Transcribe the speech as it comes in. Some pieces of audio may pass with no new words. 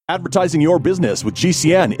Advertising your business with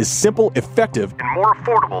GCN is simple, effective, and more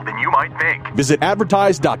affordable than you might think. Visit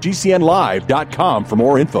advertise.gcnlive.com for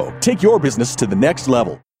more info. Take your business to the next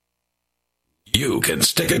level. You can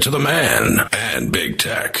stick it to the man and big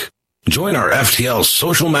tech. Join our FTL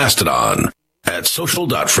social mastodon at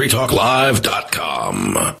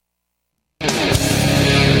social.freetalklive.com.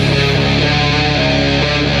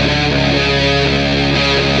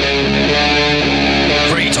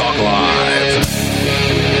 Free Talk Live.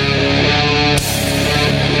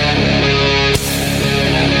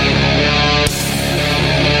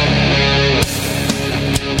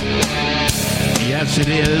 Yes, it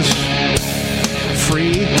is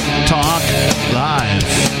Free Talk Live.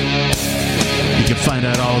 You can find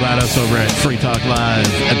out all about us over at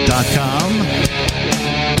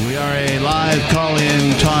freetalklive.com. We are a live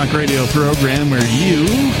call-in talk radio program where you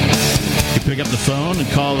can pick up the phone and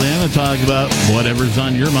call in and talk about whatever's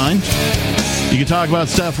on your mind. You can talk about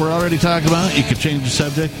stuff we're already talking about. You can change the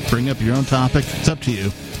subject, bring up your own topic. It's up to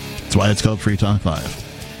you. That's why it's called Free Talk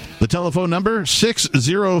Live. The telephone number,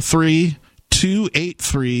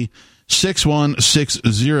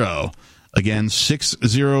 603-283-6160. Again,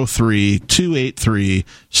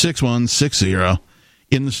 603-283-6160.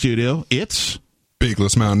 In the studio, it's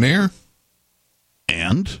Bigless Mountaineer.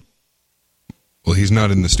 And? Well, he's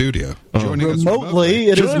not in the studio. Joining us remotely,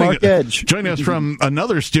 it is Mark Edge. Joining us from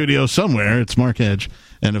another studio somewhere, it's Mark Edge.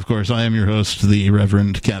 And, of course, I am your host, the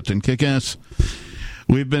Reverend Captain Kickass.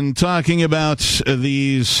 We've been talking about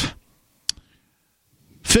these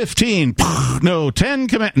 15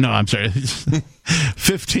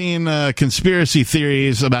 conspiracy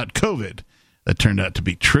theories about COVID that turned out to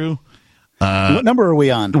be true. What number are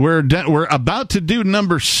we on? We're about to do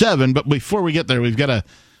number 7, but before we get there, we got to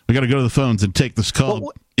go to the phones and take this call.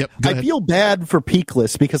 Well, yep. I feel bad for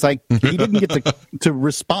Peakless because he didn't get to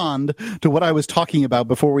respond to what I was talking about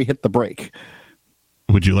before we hit the break.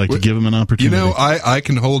 Would you like to give him an opportunity? You know, I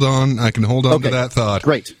can hold on. I can hold on to that thought.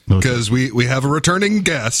 Great. Because we have a returning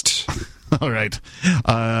guest. All right.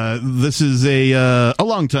 This is a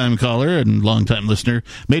longtime caller and longtime listener,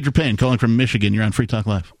 Major Payne, calling from Michigan. You're on Free Talk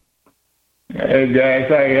Live. Hey, guys.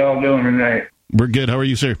 How y'all doing tonight? We're good. How are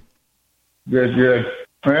you, sir? Good.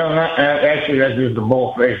 Well, actually, that's just a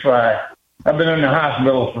bull-faced lie. I've been in the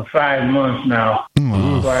hospital for 5 months now.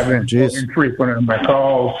 So I've been frequent on my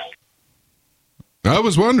calls. I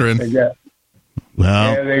was wondering. They got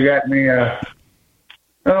me. I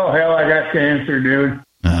got cancer, dude.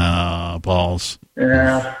 Oh, balls.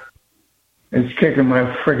 Yeah, it's kicking my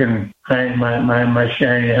freaking my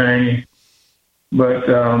shiny hiney. But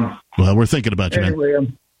well, we're thinking about you, anyway,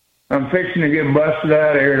 man. I'm fixing to get busted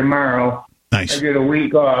out of here tomorrow. Nice. I get a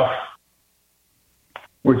week off,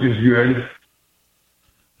 which is good.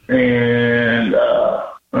 And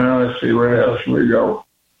well, let's see, where else should we go?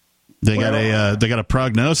 They got a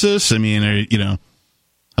prognosis. I mean,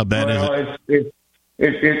 how bad is it?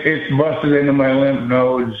 It's busted into my lymph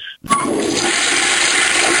nodes.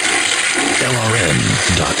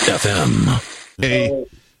 LRN.FM. Hey,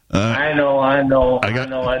 I know.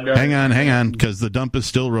 Hang on, because the dump is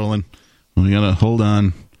still rolling. We gotta hold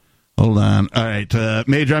on. All right,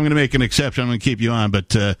 Major, I'm going to make an exception. I'm going to keep you on, but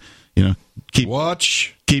keep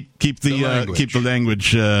the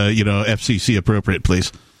language FCC appropriate,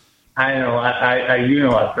 please. I know.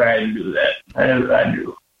 I try to do that. I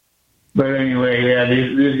do. But anyway, yeah,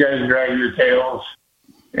 these guys drag your tails.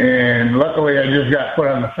 And luckily, I just got put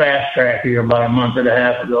on the fast track here about a month and a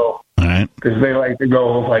half ago. All right. Because they like to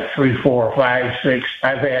go like 3, 4, 5, 6.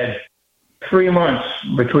 I've had 3 months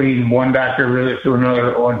between one doctor visit to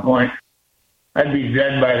another at one point. I'd be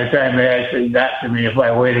dead by the time they actually got to me if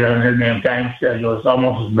I waited on their damn time schedule. It's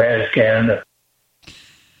almost as bad as Canada.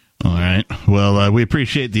 All right. Well, we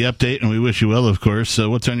appreciate the update, and we wish you well, of course.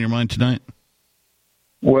 What's on your mind tonight?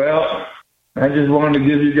 Well, I just wanted to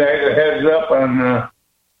give you guys a heads up on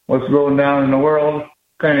what's going down in the world.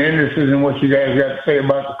 Kind of interested in what you guys got to say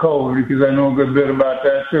about the COVID, because I know a good bit about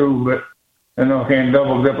that, too, but I know I can't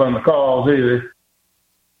double dip on the calls either.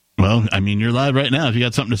 Well, I mean, you're live right now. If you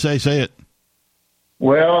got something to say, say it.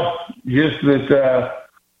 Well, just that,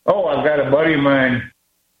 I've got a buddy of mine,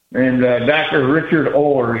 and Dr. Richard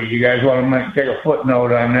Orley. You guys want to take a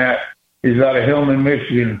footnote on that. He's out of Hillman,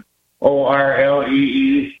 Michigan,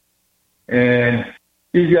 Orlee. And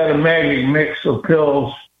he's got a magic mix of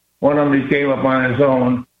pills. One of them he came up on his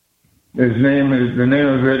own. The name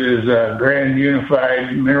of it is Grand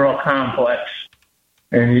Unified Mineral Complex.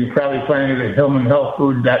 And you can probably find it at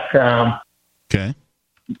HillmanHealthFood.com. Okay.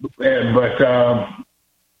 But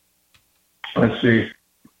let's see.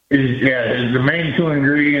 The main 2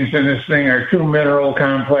 ingredients in this thing are 2 mineral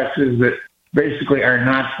complexes that basically are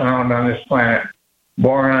not found on this planet.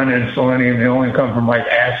 Boron and selenium, they only come from like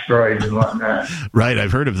asteroids and whatnot. Right,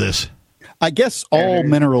 I've heard of this. I guess all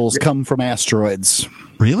minerals come from asteroids.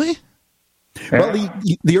 Really? Well,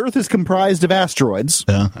 the Earth is comprised of asteroids.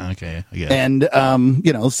 Okay. Yeah. And,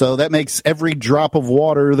 so that makes every drop of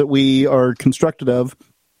water that we are constructed of,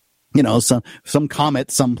 some comet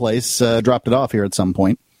someplace dropped it off here at some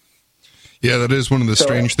point. Yeah, that is one of the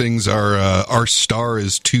strange things. Our star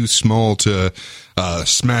is too small to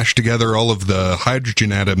smash together all of the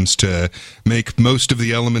hydrogen atoms to make most of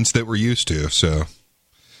the elements that we're used to. So,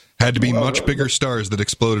 had to be much bigger stars that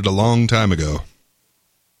exploded a long time ago.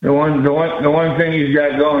 The one thing he's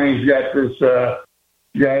got going, he's got this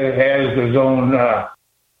guy that has his own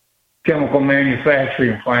chemical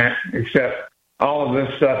manufacturing plant. Except all of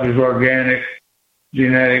this stuff is organic,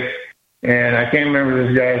 genetic. And I can't remember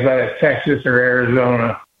this guy's out of Texas or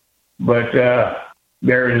Arizona, but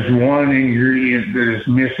there is one ingredient that is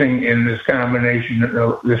missing in this combination,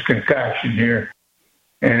 this concoction here.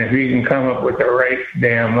 And if he can come up with the right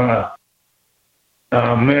damn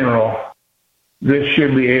mineral, this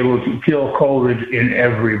should be able to kill COVID in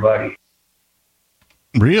everybody.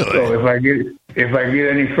 Really? So if I get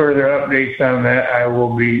any further updates on that, I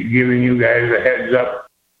will be giving you guys a heads up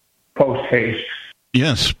post haste.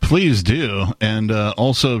 Yes, please do. And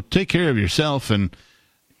also take care of yourself. And,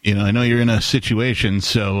 I know you're in a situation.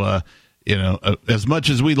 So, as much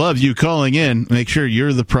as we love you calling in, make sure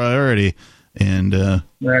you're the priority and,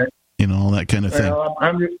 right. All that kind of thing. Well,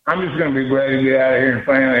 I'm just going to be glad to get out of here and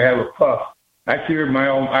finally have a puff. I cured my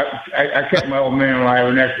old, I kept my old man alive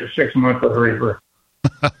an extra 6 months with reefer.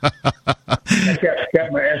 I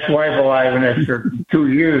kept my ex-wife alive an extra 2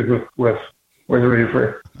 years with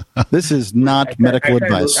reefer. This is not medical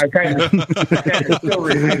advice. I kind of still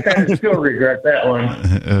regret that one.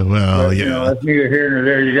 But, that's neither here nor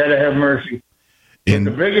there. You got to have mercy. And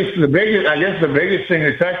the biggest thing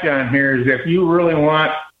to touch on here is if you really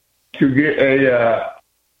want to get a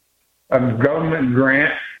government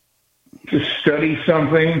grant to study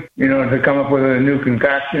something, to come up with a new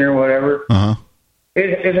concoction or whatever,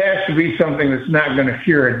 it has to be something that's not going to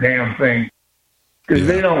cure a damn thing. Because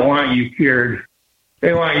they don't want you cured.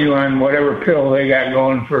 They want you on whatever pill they got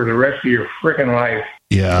going for the rest of your frickin' life.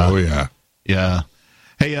 Yeah. Oh, yeah. Yeah.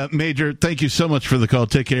 Hey, Major, thank you so much for the call.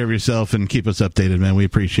 Take care of yourself and keep us updated, man. We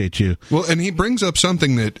appreciate you. Well, and he brings up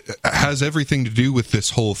something that has everything to do with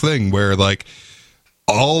this whole thing where,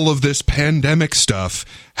 all of this pandemic stuff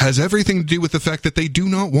has everything to do with the fact that they do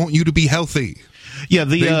not want you to be healthy. Yeah,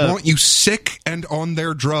 they want you sick and on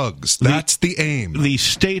their drugs. That's the aim. The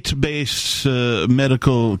state-based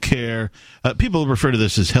medical care, people refer to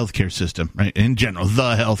this as healthcare system, right? In general,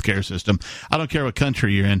 the healthcare system. I don't care what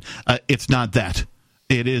country you're in. It's not that.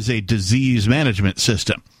 It is a disease management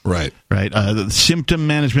system. Right. Right. The symptom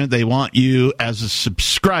management, they want you as a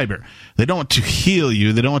subscriber. They don't want to heal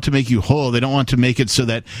you. They don't want to make you whole. They don't want to make it so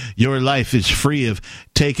that your life is free of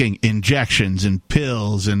taking injections and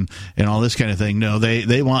pills and all this kind of thing. No,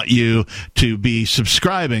 they want you to be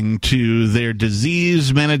subscribing to their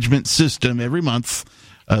disease management system every month.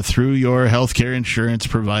 Through your healthcare insurance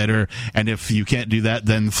provider, and if you can't do that,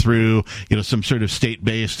 then through some sort of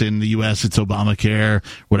state-based. In the U.S., it's Obamacare,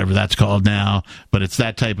 whatever that's called now. But it's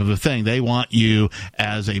that type of a thing. They want you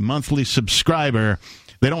as a monthly subscriber.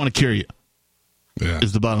 They don't want to cure you. Yeah.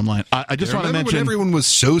 Is the bottom line. I just want to mention when everyone was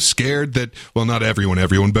so scared that, well, not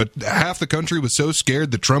everyone, but half the country was so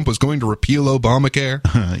scared that Trump was going to repeal Obamacare.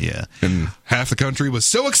 Yeah. And half the country was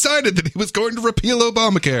so excited that he was going to repeal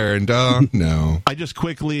Obamacare. And no. I just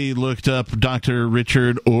quickly looked up Dr.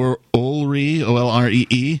 Richard Olree,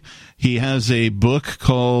 O-L-R-E-E. He has a book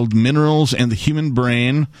called Minerals and the Human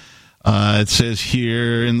Brain. It says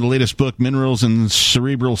here, in the latest book, Minerals and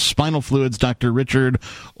Cerebral Spinal Fluids, Dr. Richard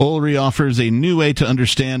Olree offers a new way to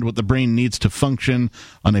understand what the brain needs to function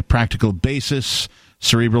on a practical basis.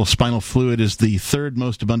 Cerebral spinal fluid is the third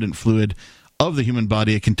most abundant fluid of the human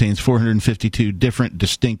body. It contains 452 different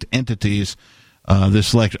distinct entities.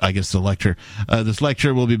 This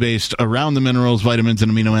lecture will be based around the minerals, vitamins,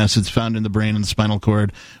 and amino acids found in the brain and the spinal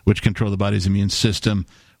cord, which control the body's immune system.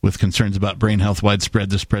 With concerns about brain health widespread,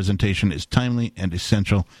 this presentation is timely and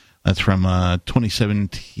essential. That's from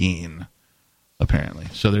 2017, apparently.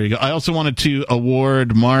 So there you go. I also wanted to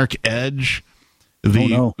award Mark Edge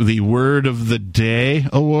the Word of the Day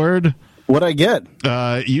award. What'd I get?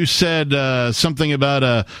 You said something about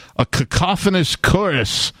a cacophonous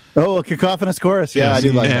chorus. Oh, a cacophonous chorus. Yeah, Yes, I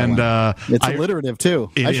do like and, that one. It's alliterative,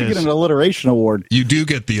 too. I should get an alliteration award. You do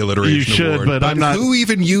get the alliteration You should, award. but I'm not- Who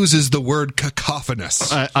even uses the word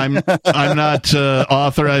cacophonous? I'm not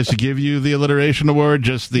authorized to give you the alliteration award,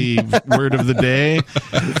 just the word of the day.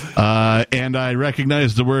 And I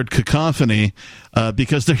recognize the word cacophony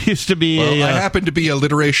because there used to be I happen to be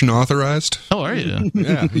alliteration authorized. Oh, are you?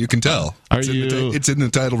 Yeah, you can tell. Are you? It's in the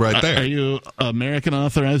title right there. Are you American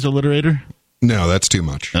authorized alliterator? No, that's too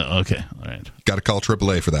much. Oh, okay, all right. Got to call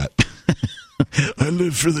AAA for that. I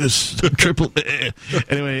live for this triple A.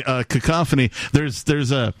 Anyway, cacophony.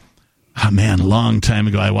 There's a a long time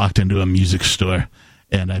ago I walked into a music store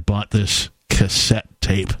and I bought this cassette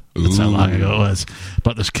tape. That's how long ago it was.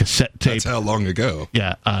 Bought this cassette tape. That's how long ago.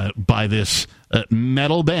 Yeah, by this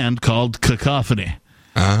metal band called Cacophony.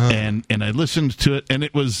 And I listened to it, and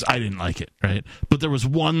I didn't like it, right? But there was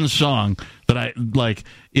one song that I, like,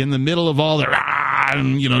 in the middle of all the,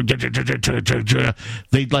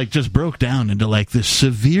 they, like, just broke down into, like, this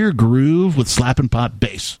severe groove with slap and pop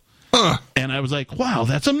bass. And I was like, wow,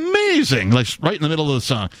 that's amazing. Like, right in the middle of the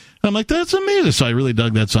song. And I'm like, that's amazing. So I really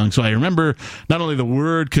dug that song. So I remember not only the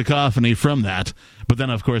word cacophony from that, but then,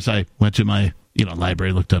 of course, I went to my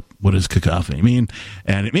library, looked up what does cacophony mean,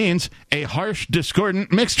 and it means a harsh,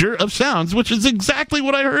 discordant mixture of sounds, which is exactly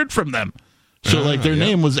what I heard from them. So, their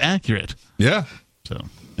name was accurate. Yeah. So,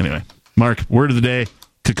 anyway, Mark, word of the day,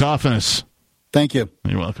 cacophonous. Thank you.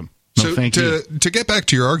 You're welcome. Thank you. To get back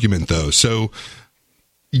to your argument, though, so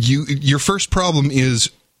your first problem is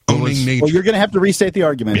owning nature. Well, you're going to have to restate the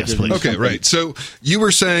argument. Yes, please. Okay, right. So you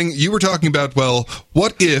were talking about, well,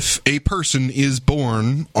 what if a person is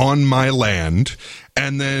born on my land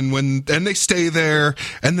and then they stay there,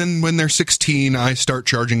 and then when they're 16, I start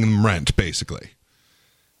charging them rent, basically.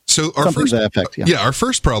 So our our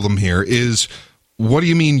first problem here is, what do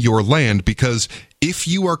you mean your land? Because if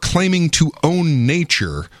you are claiming to own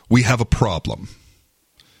nature, we have a problem.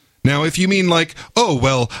 Now, if you mean like, oh,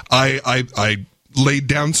 well, I laid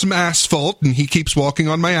down some asphalt and he keeps walking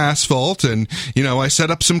on my asphalt, and I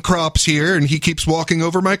set up some crops here and he keeps walking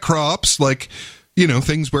over my crops, like,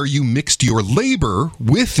 things where you mixed your labor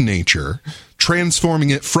with nature,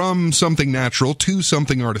 transforming it from something natural to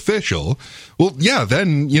something artificial. Well, yeah,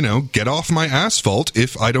 then, get off my asphalt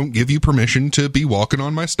if I don't give you permission to be walking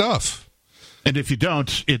on my stuff. And if you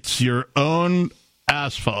don't, it's your own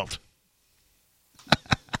asphalt.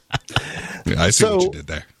 Yeah, I see what you did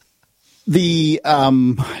there.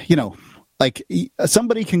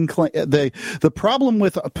 Somebody can claim the problem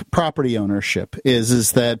with property ownership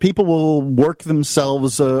is that people will work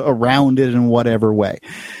themselves around it in whatever way.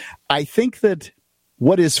 I think that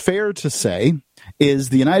what is fair to say is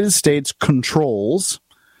the United States controls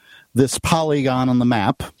this polygon on the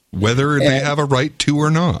map, whether they have a right to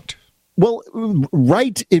or not. Well,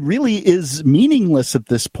 right, it really is meaningless at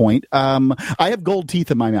this point. I have gold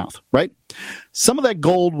teeth in my mouth, right? Some of that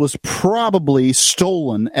gold was probably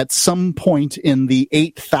stolen at some point in the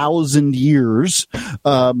 8,000 years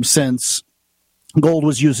since gold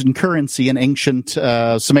was used in currency in ancient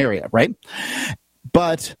Samaria, right?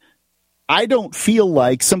 But I don't feel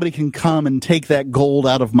like somebody can come and take that gold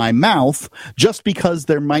out of my mouth just because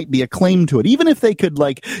there might be a claim to it. Even if they could,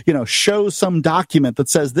 show some document that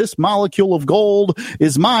says this molecule of gold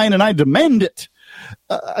is mine and I demand it.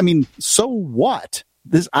 So what?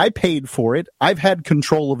 I paid for it. I've had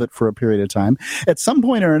control of it for a period of time. At some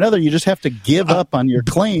point or another, you just have to give up on your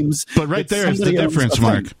claims. But right there is the difference,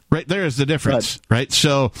 Mark. Right there is the difference, right?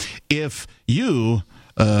 So if you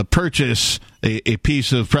purchase a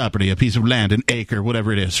piece of property, a piece of land, an acre,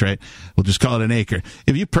 whatever it is, right? We'll just call it an acre.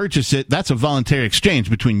 If you purchase it, that's a voluntary exchange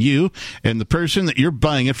between you and the person that you're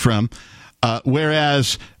buying it from.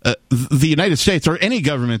 Whereas the United States or any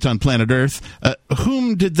government on planet Earth,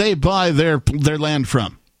 whom did they buy their land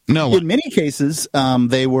from? No one. In many cases,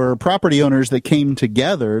 they were property owners that came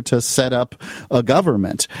together to set up a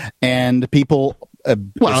government, and people.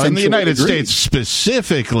 In the United States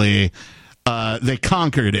specifically, they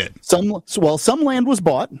conquered it. Some land was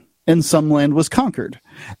bought and some land was conquered.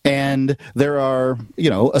 And there are,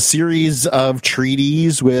 a series of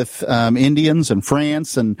treaties with Indians and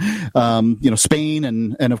France and, Spain.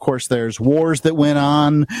 And of course, there's wars that went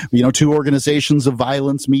on. Two organizations of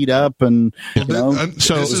violence meet up. And,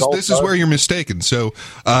 this is where you're mistaken. So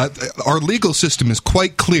our legal system is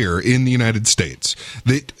quite clear in the United States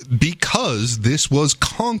that because this was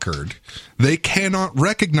conquered, they cannot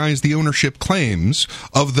recognize the ownership claims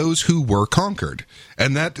of those who were conquered.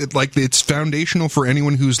 And that, it's foundational for any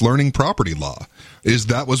anyone who's learning property law.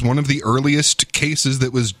 That was one of the earliest cases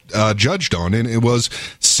that was judged on, and it was,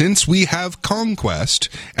 since we have conquest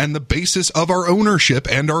and the basis of our ownership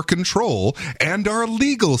and our control and our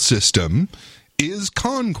legal system is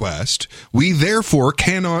conquest, we therefore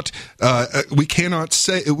can't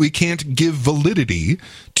give validity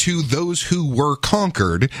to those who were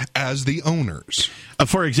conquered as the owners.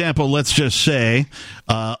 For example, let's just say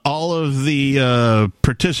all of the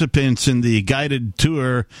participants in the guided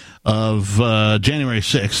tour of January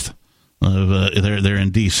 6th, they're in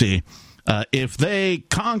D.C., if they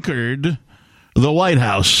conquered the White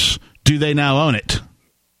House, do they now own it?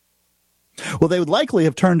 Well, they would likely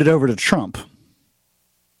have turned it over to Trump.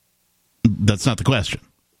 That's not the question.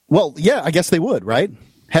 Well, yeah, I guess they would, right?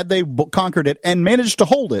 Had they conquered it and managed to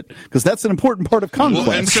hold it, because that's an important part of conquest.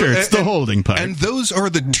 Well, sure, it's the holding part. And those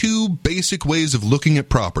are the two basic ways of looking at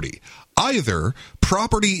property. Either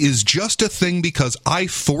property is just a thing because I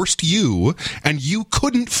forced you and you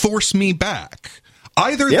couldn't force me back.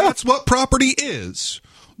 Either that's what property is,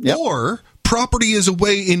 or property is a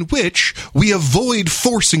way in which we avoid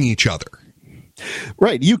forcing each other.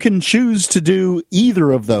 Right. You can choose to do either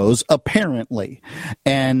of those, apparently.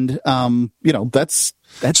 And, that's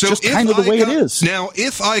so just kind of the way it is. Now,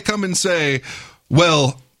 if I come and say,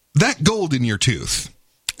 well, that gold in your tooth,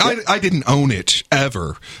 I didn't own it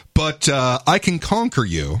ever, but I can conquer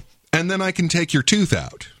you, and then I can take your tooth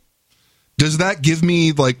out. Does that give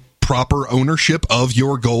me, proper ownership of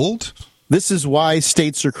your gold? This is why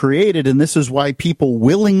states are created, and this is why people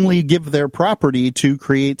willingly give their property to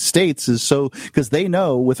create states, is so because they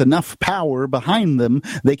know with enough power behind them,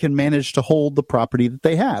 they can manage to hold the property that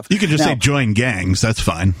they have. You could just say join gangs. That's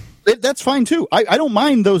fine. That's fine too. I don't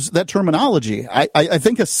mind that terminology. I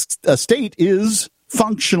think a state is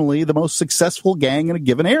functionally the most successful gang in a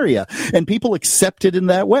given area, and people accept it in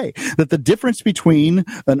that way, that the difference between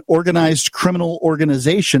an organized criminal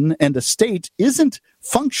organization and a state isn't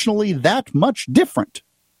functionally that much different.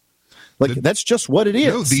 That's just what it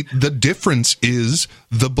is. No, the difference is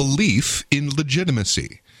the belief in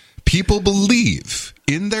legitimacy. People believe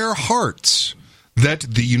in their hearts that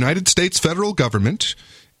the United States federal government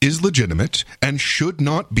is legitimate and should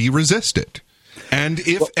not be resisted. And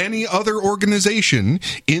if any other organization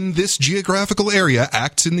in this geographical area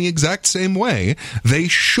acts in the exact same way, they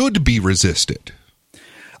should be resisted.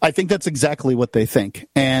 I think that's exactly what they think.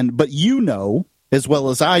 But as well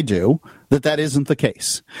as I do, that isn't the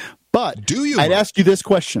case. But do you? I'd ask you this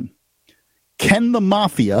question. Can the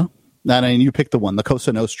mafia, and you pick the one, the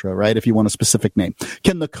Cosa Nostra, right, if you want a specific name,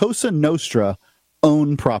 can the Cosa Nostra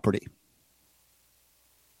own property?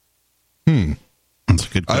 That's a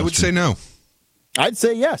good question. I would say no. I'd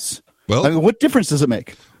say yes. Well, what difference does it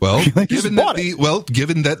make? Well, given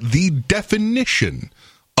that the definition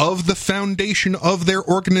of the foundation of their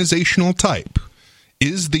organizational type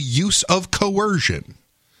is the use of coercion,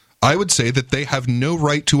 I would say that they have no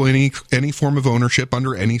right to any form of ownership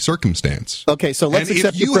under any circumstance. Okay, so let's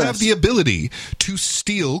accept if you have the ability to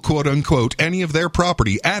steal, quote unquote, any of their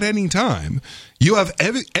property at any time, you have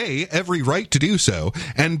every right to do so,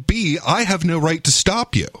 and B, I have no right to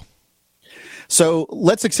stop you. So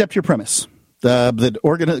let's accept your premise.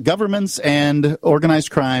 The governments and organized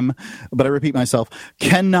crime, but I repeat myself,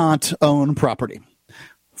 cannot own property.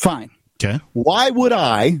 Fine. Okay. Why would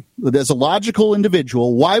I, as a logical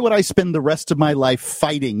individual, why would I spend the rest of my life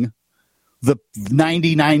fighting the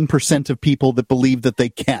 99% of people that believe that they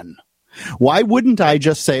can? Why wouldn't I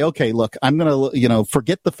just say, okay, look, I'm going to,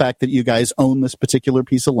 forget the fact that you guys own this particular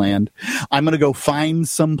piece of land. I'm going to go find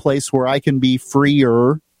some place where I can be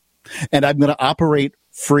freer, and I'm going to operate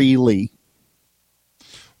freely.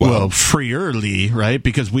 Well, freerly, right?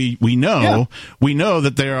 Because we know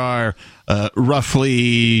that there are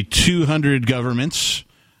roughly 200 governments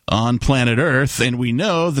on planet Earth, and we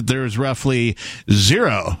know that there's roughly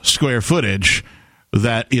 0 square footage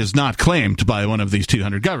that is not claimed by one of these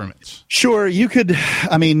 200 governments. Sure, you could.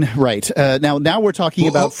 I mean, right. Now we're talking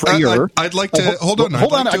about freer. I'd like to hold on.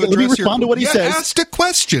 Let me respond to what he says. Asked a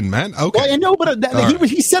question, man. Okay. Well, I know, but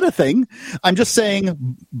he said a thing. I'm just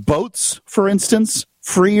saying, boats, for instance,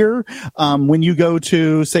 freer. When you go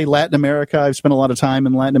to, say, Latin America, I've spent a lot of time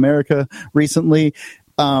in Latin America recently.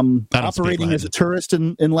 Operating as a tourist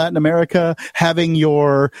in Latin America, having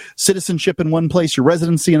your citizenship in one place, your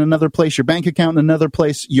residency in another place, your bank account in another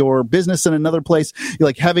place, your business in another place,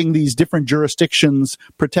 having these different jurisdictions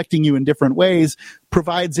protecting you in different ways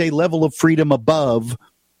provides a level of freedom above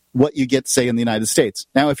what you get, say, in the United States.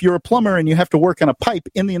 Now, if you're a plumber and you have to work on a pipe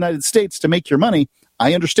in the United States to make your money,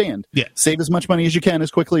 I understand. Yeah. Save as much money as you can, as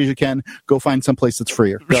quickly as you can. Go find someplace that's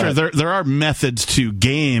freer. Sure, there are methods to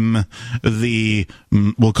game the,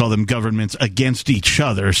 we'll call them governments, against each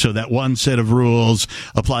other, so that one set of rules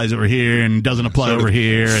applies over here and doesn't apply over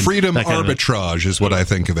here. And freedom arbitrage is what I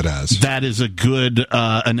think of it as. That is a good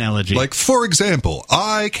analogy. Like, for example,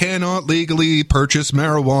 I cannot legally purchase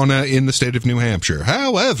marijuana in the state of New Hampshire.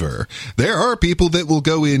 However, there are people that will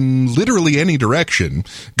go in literally any direction,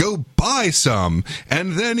 go buy some,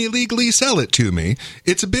 and then illegally sell it to me.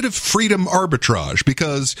 It's a bit of freedom arbitrage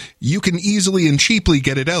because you can easily and cheaply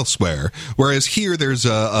get it elsewhere, whereas here there's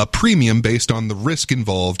a premium based on the risk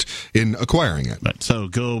involved in acquiring it. Right, so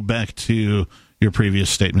go back to your previous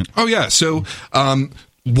statement. Oh, yeah. So,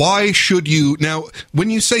 why should you now?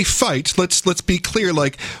 When you say fight, let's be clear.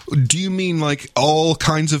 Like, do you mean like all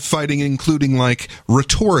kinds of fighting, including like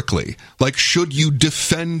rhetorically? Like, should you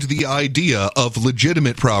defend the idea of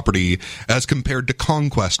legitimate property as compared to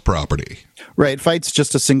conquest property? Right, fight's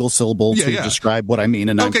just a single syllable to describe what I mean,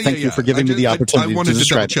 and okay, thank you for giving me the opportunity I wanted to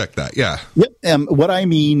describe to check that. Yeah. Yep. What I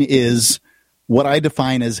mean is what I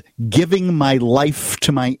define as giving my life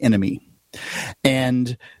to my enemy.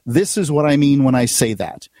 And this is what I mean when I say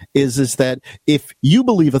that, is that if you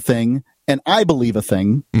believe a thing and I believe a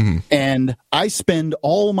thing, and I spend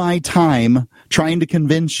all my time trying to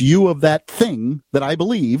convince you of that thing that I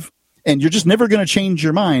believe, and you're just never going to change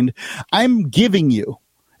your mind, I'm giving you.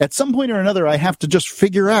 At some point or another, I have to just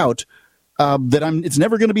figure out that it's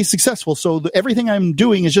never going to be successful. So everything I'm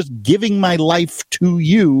doing is just giving my life to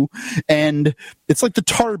you. And it's like the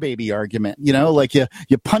tar baby argument, like you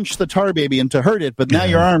punch the tar baby and to hurt it, but now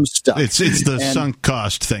your arm's stuck. It's the sunk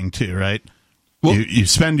cost thing too, right? Well, you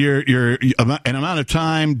spend your an amount of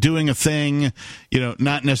time doing a thing,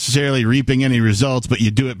 not necessarily reaping any results, but you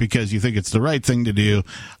do it because you think it's the right thing to do,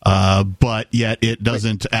 but yet it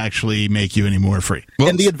doesn't actually make you any more free. Well,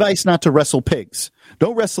 and the advice not to wrestle pigs.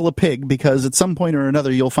 Don't wrestle a pig because at some point or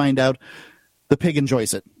another you'll find out the pig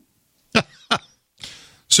enjoys it.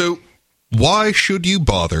 So why should you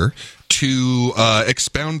bother to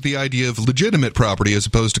expound the idea of legitimate property as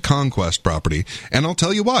opposed to conquest property? And I'll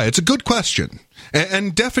tell you why. It's a good question.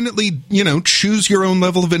 And definitely, choose your own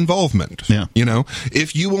level of involvement. Yeah.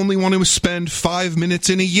 If you only want to spend 5 minutes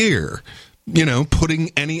in a year, putting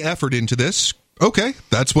any effort into this, okay,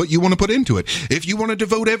 that's what you want to put into it. If you want to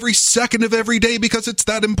devote every second of every day because it's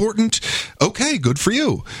that important, okay, good for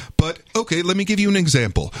you. But, okay, let me give you an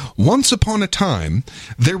example. Once upon a time,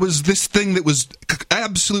 there was this thing that was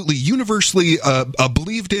absolutely universally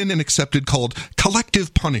believed in and accepted called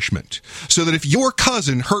collective punishment. So that if your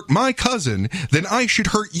cousin hurt my cousin, then I should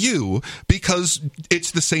hurt you because it's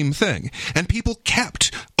the same thing. And people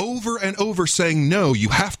kept over and over saying, no, you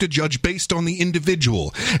have to judge based on the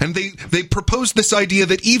individual. And they proposed this idea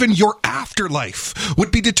that even your afterlife would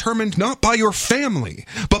be determined not by your family,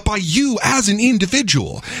 but by you as an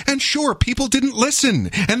individual. And sure, people didn't listen,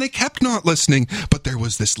 and they kept not listening, but there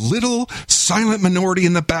was this little silent minority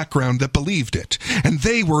in the background that believed it, and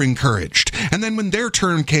they were encouraged. And then when their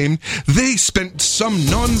turn came, they spent some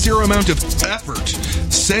non-zero amount of effort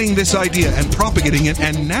saying this idea and propagating it,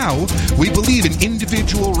 and now we believe in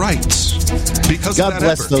individual rights because God of that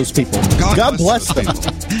bless effort. those people. God bless them.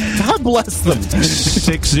 God bless them.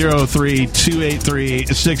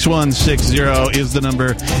 603-283-6160 is the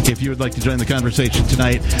number if you would like to join the conversation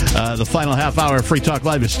tonight. The final half hour of Free Talk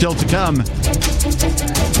Live is still to come.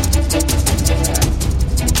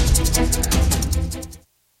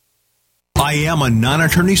 I am a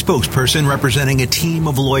non-attorney spokesperson representing a team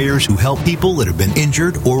of lawyers who help people that have been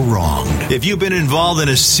injured or wronged. If you've been involved in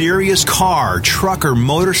a serious car, truck, or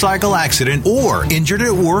motorcycle accident or injured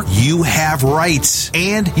at work, you have rights,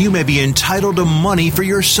 and you may be entitled to money for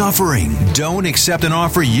your suffering. Don't accept an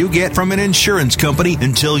offer you get from an insurance company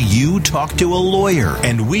until you talk to a lawyer.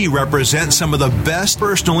 And we represent some of the best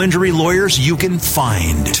personal injury lawyers you can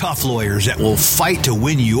find. Tough lawyers that will fight to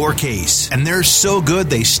win your case. And they're so good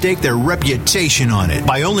they stake their reputation on it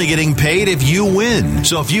by only getting paid if you win.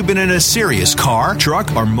 So if you've been in a serious car,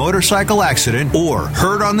 truck, or motorcycle accident or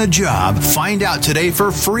hurt on the job, find out today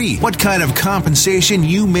for free what kind of compensation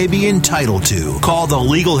you may be entitled to. Call the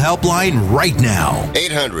legal helpline right now.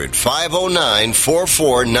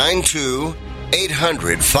 800-509-4492.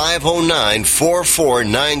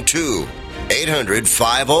 800-509-4492.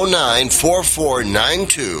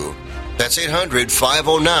 800-509-4492. That's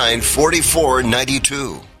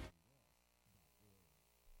 800-509-4492.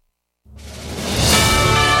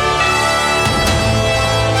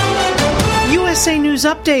 USA News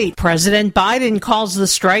Update. President Biden calls the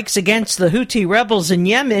strikes against the Houthi rebels in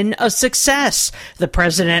Yemen a success. The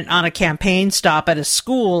president on a campaign stop at a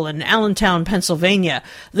school in Allentown, Pennsylvania.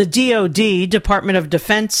 The DoD, Department of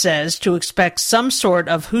Defense, says to expect some sort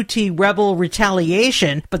of Houthi rebel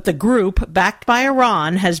retaliation, but the group, backed by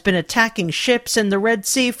Iran, has been attacking ships in the Red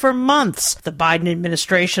Sea for months. The Biden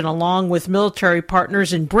administration, along with military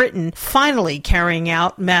partners in Britain, finally carrying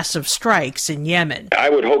out massive strikes in Yemen. I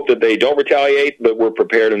would hope that they don't retaliate, but we're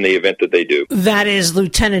prepared in the event that they do. That is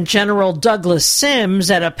Lieutenant General Douglas Sims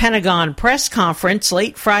at a Pentagon press conference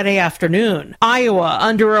late Friday afternoon. Iowa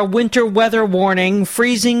under a winter weather warning,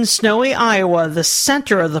 freezing, snowy Iowa, the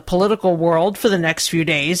center of the political world for the next few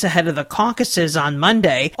days ahead of the caucuses on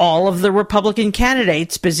Monday. All of the Republican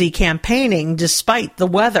candidates busy campaigning despite the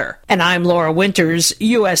weather. And I'm Laura Winters,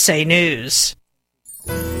 USA News.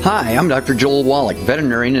 Hi, I'm Dr. Joel Wallach,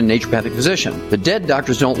 veterinarian and naturopathic physician. The Dead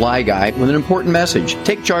Doctors Don't Lie guy with an important message.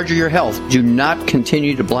 Take charge of your health. Do not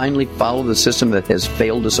continue to blindly follow the system that has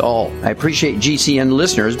failed us all. I appreciate GCN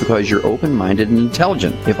listeners because you're open-minded and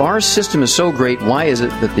intelligent. If our system is so great, why is it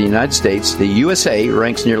that the United States, the USA,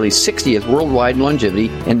 ranks nearly 60th worldwide in longevity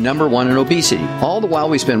and number 1 in obesity? All the while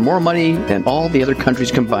we spend more money than all the other countries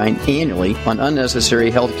combined annually on unnecessary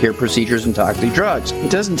health care procedures and toxic drugs. It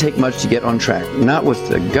doesn't take much to get on track. Not with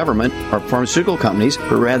the government or pharmaceutical companies,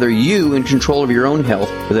 but rather you in control of your own health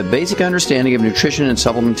with a basic understanding of nutrition and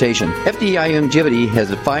supplementation. FDI Longevity has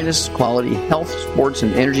the finest quality health, sports,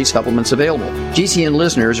 and energy supplements available. GCN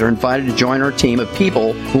listeners are invited to join our team of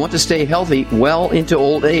people who want to stay healthy well into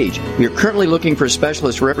old age. We are currently looking for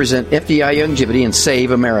specialists to represent FDI Longevity and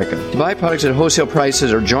Save America. To buy products at wholesale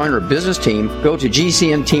prices or join our business team, go to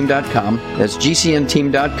GCNteam.com. That's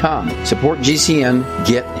GCNteam.com. Support GCN.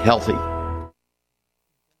 Get healthy.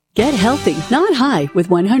 Get healthy, not high, with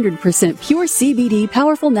 100% pure CBD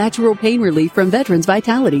powerful natural pain relief from Veterans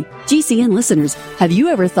Vitality. GCN listeners, have you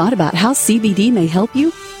ever thought about how CBD may help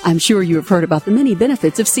you? I'm sure you have heard about the many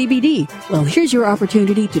benefits of CBD. Well, here's your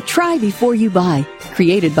opportunity to try before you buy.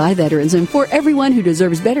 Created by veterans and for everyone who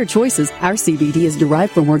deserves better choices, our CBD is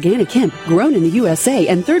derived from organic hemp, grown in the USA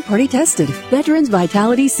and third-party tested. Veterans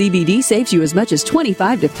Vitality CBD saves you as much as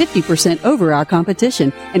 25 to 50% over our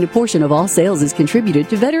competition, and a portion of all sales is contributed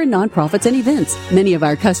to veteran nonprofits and events. Many of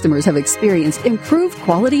our customers have experienced improved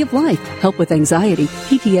quality of life, help with anxiety,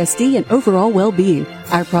 PTSD, and overall well-being.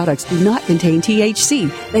 Our products do not contain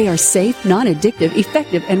THC. They are safe, non-addictive,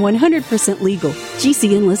 effective, and 100% legal.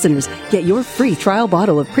 GCN listeners, get your free trial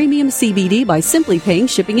bottle of premium CBD by simply paying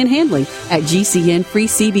shipping and handling at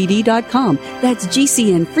GCNFreeCBD.com. That's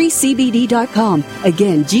GCNFreeCBD.com.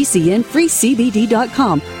 Again,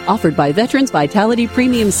 GCNFreeCBD.com. Offered by Veterans Vitality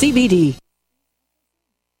Premium CBD.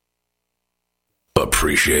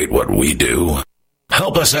 Appreciate what we do?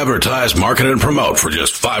 Help us advertise, market, and promote for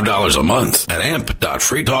just $5 a month at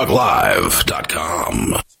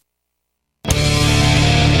amp.freetalklive.com.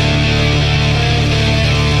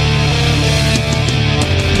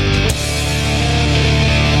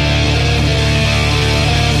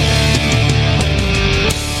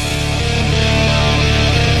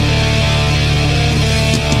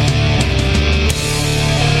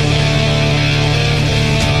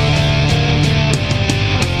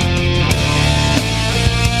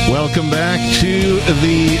 Welcome back to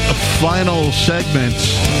the final segment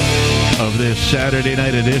of this Saturday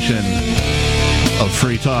night edition of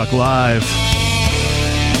Free Talk Live.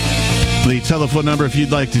 The telephone number, if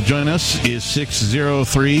you'd like to join us, is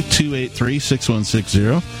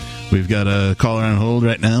 603-283-6160. We've got a caller on hold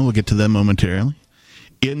right now. We'll get to them momentarily.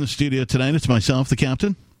 In the studio tonight, it's myself, the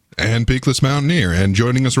captain. And Peakless Mountaineer. And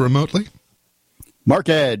joining us remotely, Mark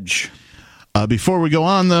Edge. Before we go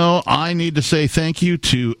on, though, I need to say thank you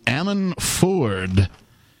to Ammon Ford.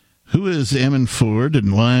 Who is Ammon Ford,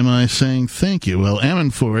 and why am I saying thank you? Well,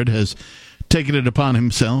 Ammon Ford has taken it upon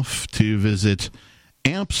himself to visit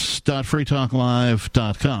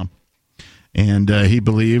amps.freetalklive.com, and he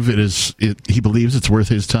believes it's worth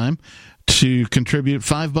his time to contribute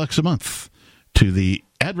 $5 a month to the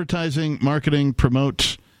advertising, marketing,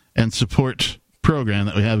 promote, and support program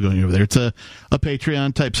that we have going over there. It's a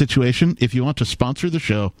Patreon type situation. If you want to sponsor the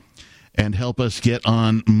show and help us get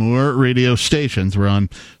on more radio stations, we're on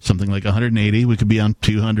something like 180. We could be on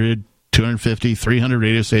 200, 250, 300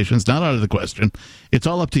 radio stations. Not out of the question. It's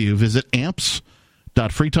all up to you. Visit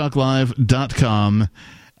amps.freetalklive.com.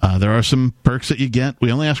 There are some perks that you get.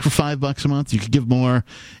 We only ask for $5 a month. You could give more.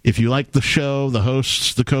 If you like the show, the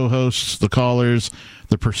hosts, the co-hosts, the callers,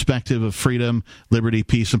 the perspective of freedom, liberty,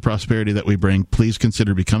 peace, and prosperity that we bring, please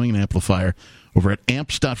consider becoming an amplifier over at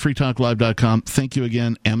amps.freetalklive.com. Thank you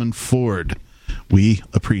again, Ammon Ford. We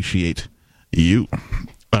appreciate You.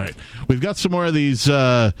 All right. We've got some more of these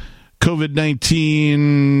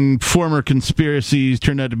COVID-19 former conspiracies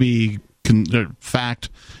turned out to be fact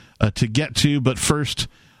to get to. But first,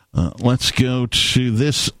 let's go to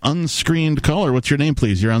this unscreened caller. What's your name,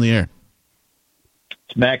 please? You're on the air.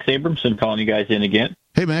 It's Max Abramson calling you guys in again.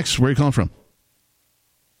 Hey, Max. Where are you calling from?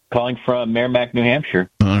 Calling from Merrimack, New Hampshire.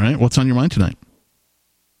 All right. What's on your mind tonight?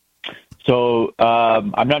 So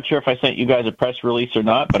I'm not sure if I sent you guys a press release or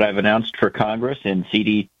not, but I've announced for Congress in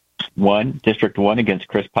CD1, District 1 against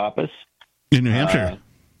Chris Pappas. In New Hampshire?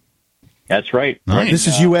 That's right. Nice. This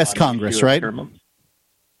is U.S. Congress, right?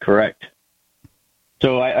 Correct.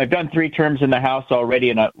 So I've done 3 terms in the House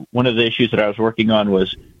already, and one of the issues that I was working on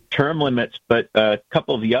was term limits, but a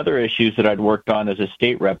couple of the other issues that I'd worked on as a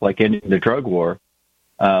state rep, like ending the drug war,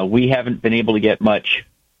 we haven't been able to get much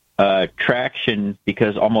traction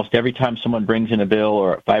because almost every time someone brings in a bill,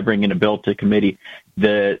 or if I bring in a bill to committee,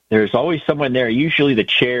 there's always someone there, usually the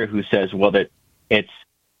chair, who says, well,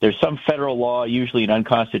 there's some federal law, usually an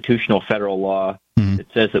unconstitutional federal law, that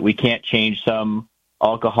says that we can't change some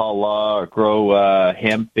alcohol law or grow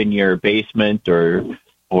hemp in your basement or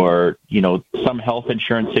some health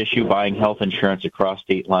insurance issue, buying health insurance across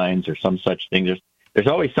state lines or some such thing. There's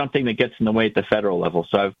always something that gets in the way at the federal level.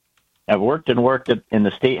 So I've worked in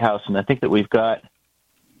the state house, and I think that we've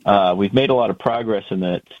made a lot of progress in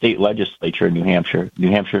the state legislature in New Hampshire. New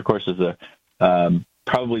Hampshire, of course, is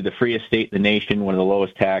probably the freest state in the nation, one of the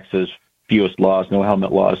lowest taxes, fewest laws, no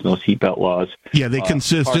helmet laws, no seatbelt laws. Yeah, they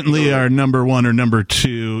consistently are number 1 or number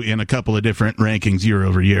 2 in a couple of different rankings year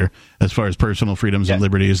over year as far as personal freedoms and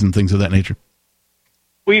liberties and things of that nature.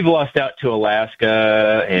 We've lost out to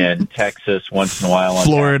Alaska and Texas once in a while.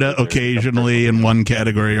 Florida occasionally in one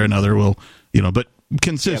category or another but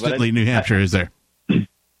consistently New Hampshire is there. We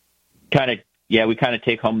kind of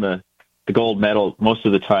take home the gold medal most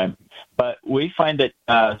of the time. But we find that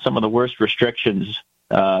some of the worst restrictions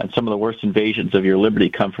and some of the worst invasions of your liberty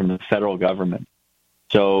come from the federal government.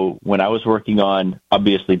 So when I was working on,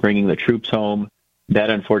 obviously, bringing the troops home,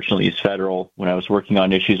 that unfortunately is federal. When I was working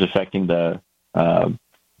on issues affecting the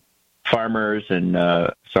farmers and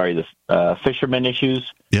the fishermen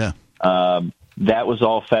issues. Yeah. That was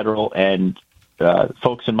all federal, and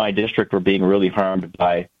folks in my district were being really harmed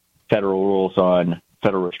by federal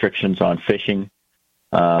restrictions on fishing.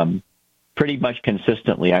 Pretty much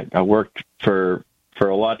consistently. I worked for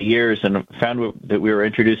a lot of years and found that we were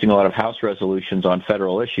introducing a lot of House resolutions on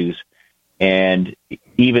federal issues. And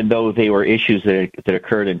even though they were issues that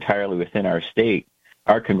occurred entirely within our state,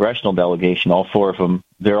 our congressional delegation, all 4 of them,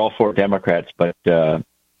 they're all 4 Democrats, but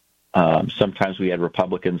sometimes we had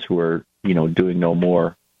Republicans who were, doing no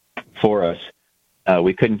more for us.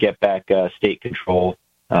 We couldn't get back state control.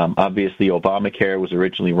 Obviously, Obamacare was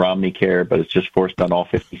originally Romney Care, but it's just forced on all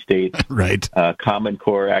 50 states. Right. Common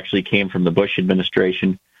Core actually came from the Bush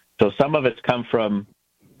administration. So some of it's come from,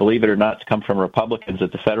 believe it or not, it's come from Republicans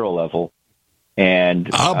at the federal level. And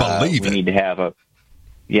we need to have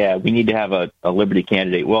a liberty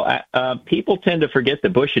candidate. Well, people tend to forget the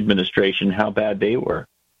Bush administration, how bad they were.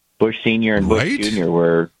 Bush Sr. and Bush Jr.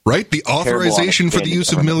 were the authorization for the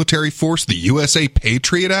use of military force, the USA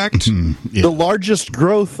Patriot Act, the largest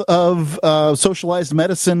growth of socialized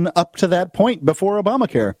medicine up to that point before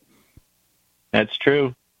Obamacare. That's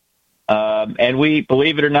true. And we,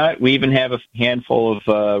 believe it or not, we even have a handful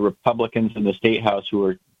of Republicans in the state house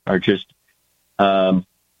who are just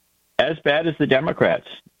as bad as the Democrats.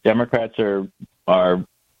 Democrats are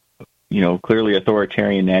clearly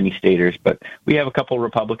authoritarian nanny-staters, but we have a couple of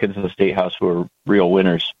Republicans in the state house who are real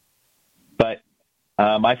winners. But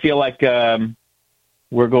I feel like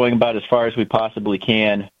we're going about as far as we possibly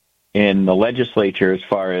can in the legislature as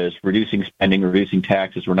far as reducing spending, reducing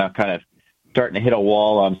taxes. We're now kind of starting to hit a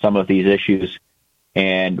wall on some of these issues,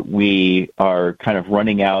 and we are kind of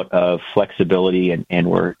running out of flexibility, and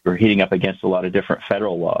we're hitting up against a lot of different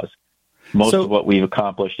federal laws. Most of what we've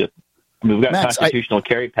accomplished we've got Max, constitutional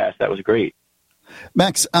carry pass. That was great.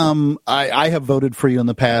 Max, I have voted for you in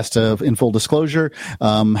the past, in full disclosure.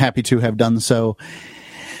 Happy to have done so.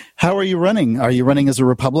 How are you running? Are you running as a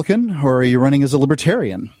Republican or are you running as a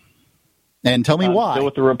Libertarian? And tell me why.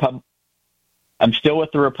 I'm still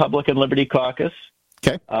with the Republican Liberty Caucus.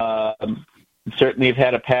 Okay. Certainly have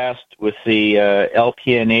had a past with the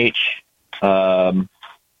LPNH,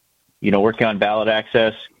 working on ballot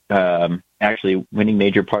access, actually winning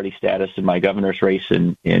major party status in my governor's race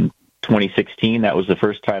in 2016. That was the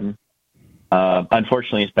first time.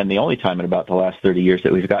 Unfortunately, it's been the only time in about the last 30 years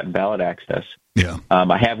that we've gotten ballot access. Yeah.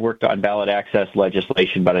 I have worked on ballot access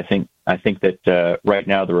legislation, but I think that right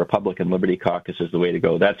now the Republican Liberty Caucus is the way to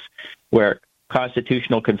go. That's where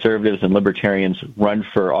constitutional conservatives and libertarians run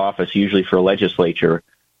for office, usually for legislature,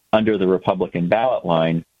 under the Republican ballot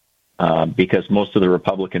line, because most of the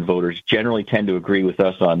Republican voters generally tend to agree with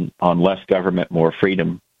us on less government, more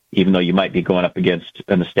freedom, even though you might be going up against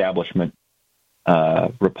an establishment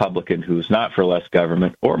Republican who's not for less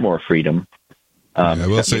government or more freedom, I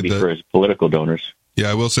will say maybe for his political donors. Yeah,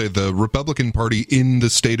 I will say the Republican Party in the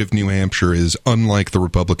state of New Hampshire is unlike the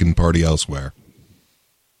Republican Party elsewhere.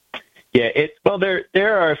 Yeah,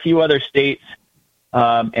 there are a few other states,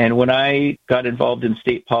 and when I got involved in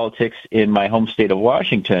state politics in my home state of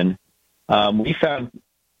Washington, we found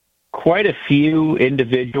quite a few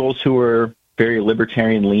individuals who were very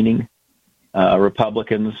libertarian-leaning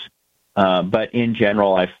Republicans, but in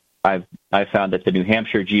general, I've found that the New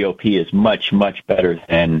Hampshire GOP is much, much better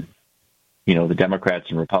than the Democrats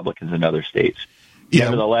and Republicans in other states. Yeah.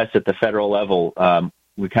 Nevertheless, at the federal level,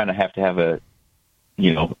 we kind of have to have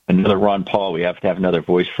another Ron Paul. We have to have another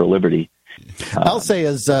voice for liberty. I'll say,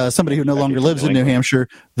 as somebody who no longer lives in New Hampshire,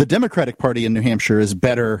 the Democratic Party in New Hampshire is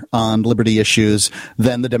better on liberty issues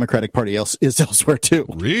than the Democratic Party is elsewhere, too.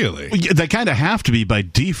 Really? Well, they kind of have to be by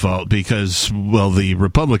default because, the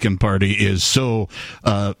Republican Party is so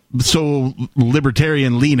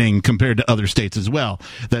libertarian-leaning compared to other states as well,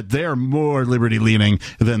 that they're more liberty-leaning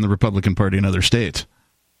than the Republican Party in other states.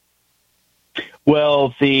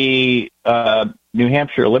 Well, the New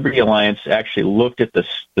Hampshire Liberty Alliance actually looked at the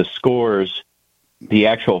scores, the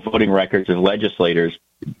actual voting records of legislators,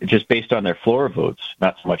 just based on their floor votes,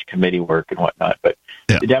 not so much committee work and whatnot. But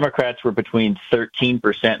The Democrats were between 13%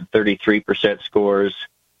 and 33% scores,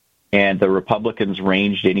 and the Republicans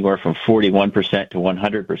ranged anywhere from 41% to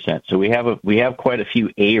 100%. So we have quite a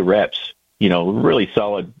few A reps, really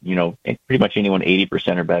solid. Pretty much anyone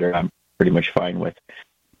 80% or better, I'm pretty much fine with.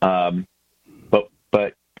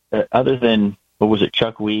 But other than, what was it,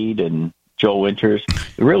 Chuck Weed and Joel Winters,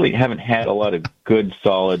 we really haven't had a lot of good,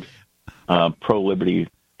 solid pro-liberty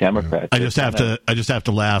Democrats. I just have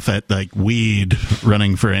to laugh at Weed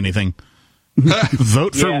running for anything.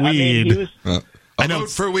 Vote for Weed. I know vote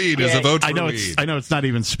for weed is a vote for weed. I know it's not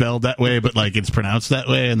even spelled that way, but it's pronounced that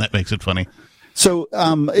way, and that makes it funny. So,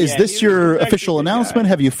 is this your official announcement?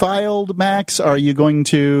 Have you filed, Max? Are you going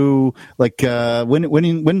to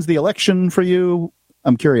when's the election for you?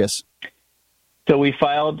 I'm curious. So we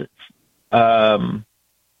filed through the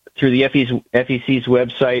FEC's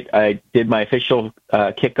website. I did my official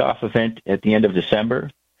kickoff event at the end of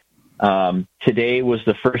December. Today was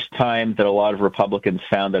the first time that a lot of Republicans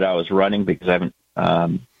found that I was running because I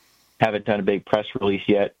haven't done a big press release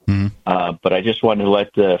yet. Mm-hmm. But I just wanted to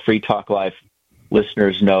let the Free Talk Live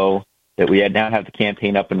listeners know that we now have the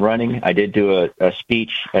campaign up and running. I did do a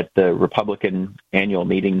speech at the Republican annual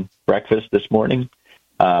meeting breakfast this morning.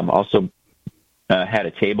 Also had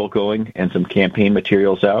a table going and some campaign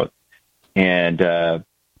materials out, and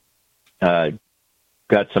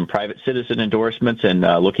got some private citizen endorsements and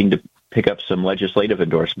looking to pick up some legislative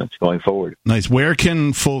endorsements going forward. Nice. Where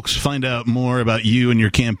can folks find out more about you and your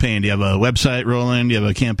campaign? Do you have a website, Roland? Do you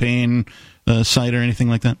have a campaign site or anything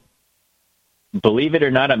like that? Believe it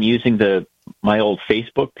or not, I'm using my old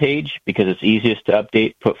Facebook page because it's easiest to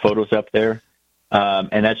update, put photos up there.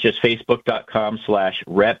 And that's just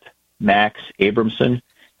facebook.com/Rep Max Abramson.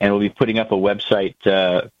 And we'll be putting up a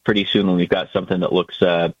website pretty soon when we've got something that looks,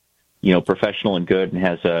 professional and good and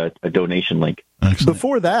has a donation link. Excellent.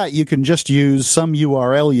 Before that, you can just use some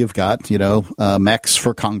URL you've got, Max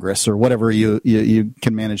for Congress or whatever you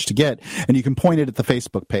can manage to get, and you can point it at the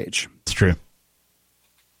Facebook page. It's true.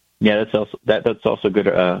 Yeah, that's also a good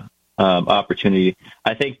opportunity.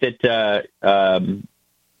 I think that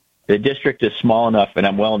the district is small enough, and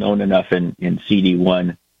I'm well known enough in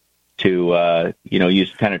CD1 to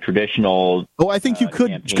use kind of traditional. Oh, I think you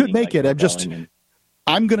could make it.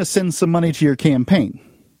 I'm going to send some money to your campaign,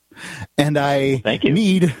 and I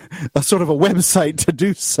need a sort of a website to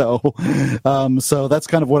do so. So that's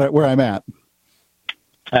kind of where I'm at.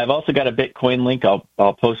 I've also got a Bitcoin link. I'll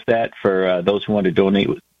post that for those who want to donate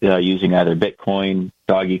using either Bitcoin,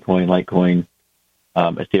 Dogecoin, Litecoin,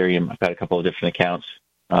 Ethereum. I've got a couple of different accounts,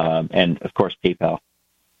 and of course PayPal.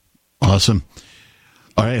 Awesome.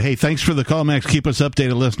 All right. Hey, thanks for the call, Max. Keep us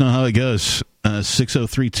updated. Let us know how it goes.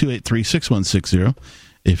 603-283-6160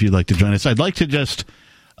 if you'd like to join us. I'd like to just,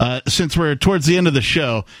 since we're towards the end of the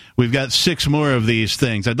show, we've got 6 more of these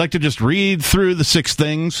things. I'd like to just read through the 6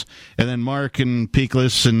 things, and then Mark and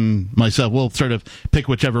Peakless and myself, we'll sort of pick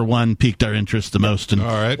whichever one piqued our interest the most. And all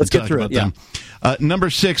right. Let's get through it. Yeah.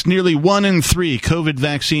 Number 6, nearly 1 in 3 COVID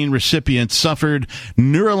vaccine recipients suffered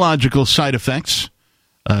neurological side effects.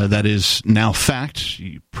 That is now fact.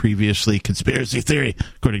 Previously conspiracy theory,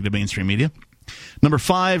 according to mainstream media. Number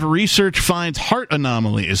 5, research finds heart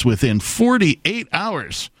anomalies within 48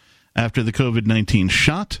 hours after the COVID-19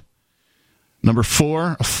 shot. Number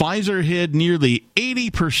 4, Pfizer hid nearly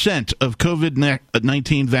 80% of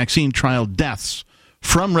COVID-19 vaccine trial deaths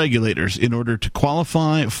from regulators in order to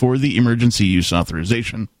qualify for the emergency use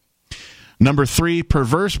authorization. Number 3,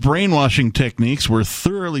 perverse brainwashing techniques were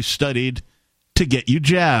thoroughly studied to get you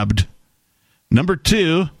jabbed. Number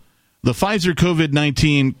 2, the Pfizer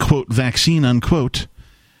COVID-19, quote, vaccine, unquote,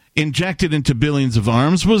 injected into billions of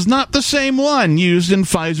arms was not the same one used in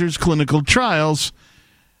Pfizer's clinical trials,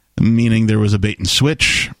 meaning there was a bait and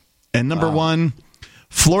switch. And number 1,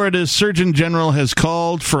 Florida's Surgeon General has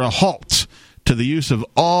called for a halt to the use of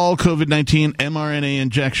all COVID-19 mRNA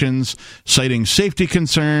injections, citing safety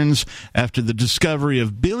concerns after the discovery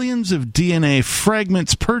of billions of DNA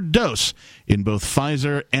fragments per dose in both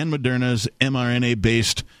Pfizer and Moderna's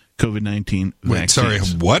mRNA-based COVID-19 vaccines. Wait, sorry,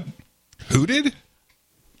 what? Who did?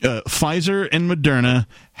 Pfizer and Moderna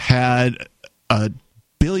had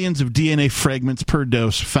billions of DNA fragments per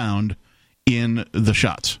dose found in the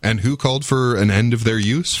shots. And who called for an end of their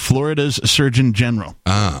use? Florida's Surgeon General.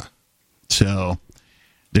 Ah. So,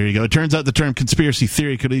 there you go. It turns out the term conspiracy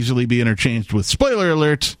theory could easily be interchanged with spoiler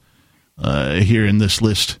alert here in this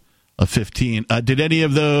list of 15. Did any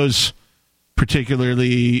of those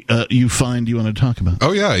particularly you find you want to talk about?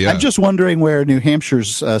 Oh, yeah. I'm just wondering where New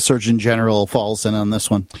Hampshire's Surgeon General falls in on this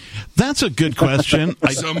one. That's a good question.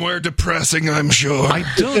 Somewhere depressing, I'm sure. I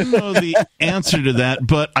don't know the answer to that,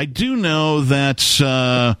 but I do know that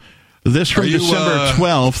this from December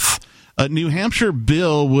 12th, a New Hampshire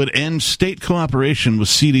bill would end state cooperation with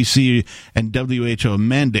CDC and WHO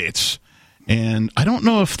mandates. And I don't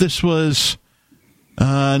know if this was...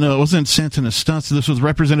 no, it wasn't Santa Anastasio. This was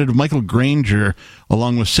Representative Michael Granger,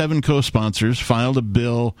 along with 7 co-sponsors, filed a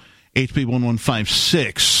bill, HB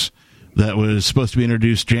 1156, that was supposed to be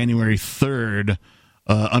introduced January 3rd.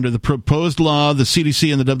 Under the proposed law, the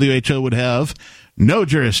CDC and the WHO would have no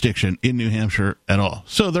jurisdiction in New Hampshire at all.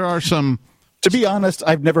 So there are some... To be honest,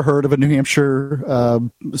 I've never heard of a New Hampshire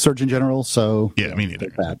Surgeon General, so... Yeah, me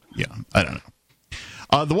neither. Yeah, I don't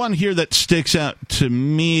know. The one here that sticks out to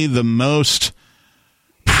me the most...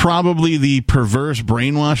 Probably the perverse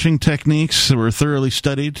brainwashing techniques that were thoroughly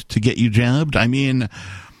studied to get you jabbed. I mean,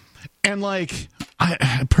 and like,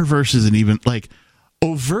 perverse isn't even, like,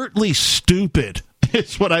 overtly stupid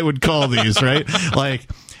is what I would call these, right? Like,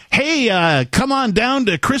 hey, come on down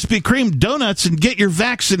to Krispy Kreme Donuts and get your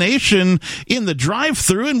vaccination in the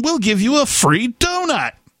drive-thru and we'll give you a free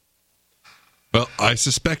donut. Well, I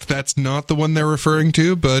suspect that's not the one they're referring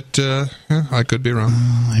to, but I could be wrong.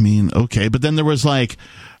 I mean, okay. But then there was like,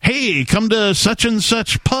 hey, come to such and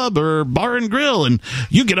such pub or bar and grill and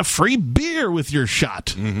you get a free beer with your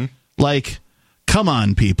shot. Mm-hmm. Like, come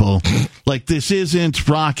on, people. Like, this isn't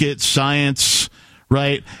rocket science,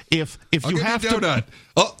 right? If you have to...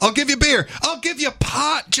 I'll give you beer. I'll give you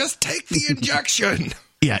pot. Just take the injection.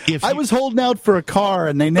 Yeah, I was holding out for a car,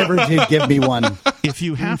 and they never did give me one. If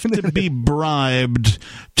you have to be bribed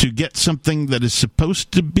to get something that is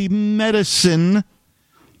supposed to be medicine,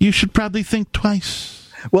 you should probably think twice.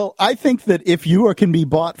 Well, I think that if you can be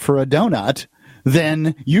bought for a donut,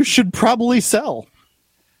 then you should probably sell.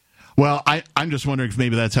 Well, I'm just wondering if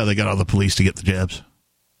maybe that's how they got all the police to get the jabs.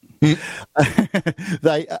 When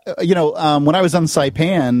I was on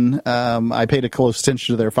Saipan, I paid a close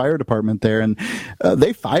attention to their fire department there, and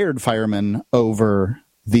they fired firemen over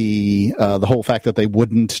the whole fact that they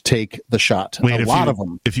wouldn't take the shot. Wait, a lot of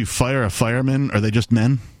them. If you fire a fireman, are they just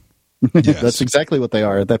men? Yes. That's exactly what they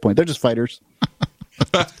are at that point. They're just fighters.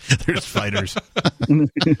 They're just fighters.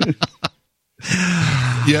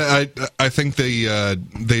 Yeah, I think they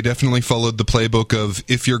definitely followed the playbook of,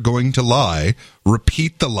 if you're going to lie,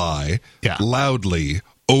 repeat the lie loudly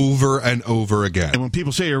over and over again. And when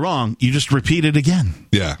people say you're wrong, you just repeat it again.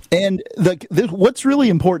 Yeah. And what's really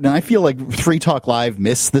important, and I feel like Free Talk Live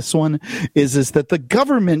missed this one, is that the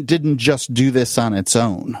government didn't just do this on its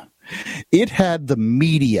own. It had the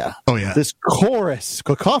media. Oh, yeah. This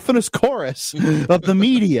cacophonous chorus of the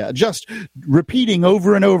media just repeating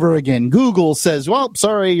over and over again. Google says, well,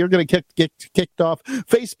 sorry, you're going to get kicked off.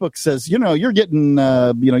 Facebook says, you're getting,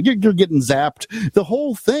 you're getting zapped. The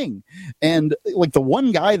whole thing. And like the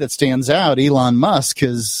one guy that stands out, Elon Musk,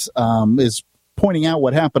 is pointing out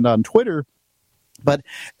what happened on Twitter. But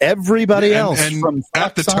everybody else and from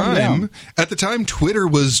at the time, Twitter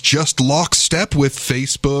was just lockstep with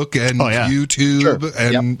Facebook and YouTube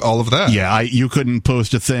and all of that. Yeah, you couldn't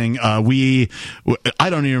post a thing. I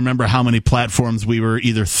don't even remember how many platforms we were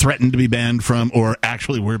either threatened to be banned from or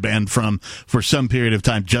actually were banned from for some period of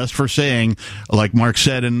time just for saying, like Mark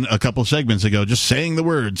said in a couple segments ago, just saying the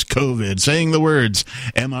words COVID, saying the words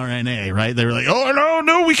mRNA, right? They were like, oh,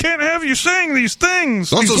 no, we can't have you saying these things.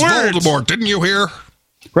 This is Voldemort, didn't you hear?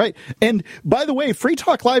 Right. And by the way, Free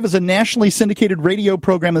Talk Live is a nationally syndicated radio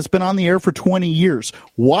program that's been on the air for 20 years.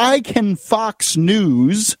 Why can Fox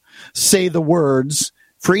News say the words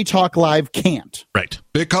Free Talk Live can't? Right.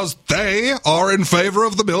 Because they are in favor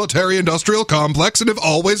of the military-industrial complex and have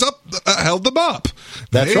always held them up.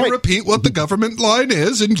 That's they right. repeat what the government line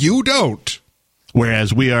is, and you don't.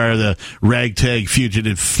 Whereas we are the ragtag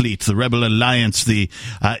fugitive fleet, the rebel alliance, the,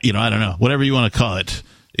 I don't know, whatever you want to call it.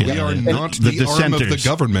 We are not the arm of the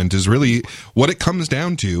government is really what it comes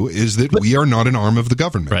down to is that we are not an arm of the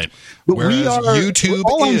government. Right. Whereas YouTube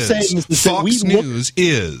is, Fox News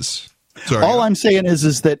is. Sorry. All I'm saying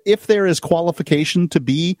is that if there is qualification to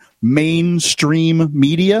be mainstream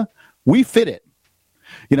media, we fit it.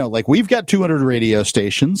 Like we've got 200 radio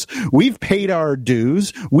stations. We've paid our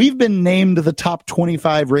dues. We've been named the top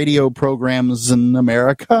 25 radio programs in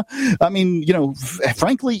America. I mean,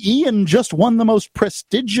 frankly, Ian just won the most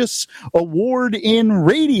prestigious award in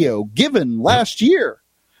radio given last year.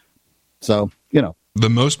 So, the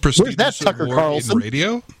most prestigious where's that, Tucker award Carlson? in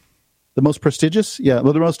radio? The most prestigious? Yeah,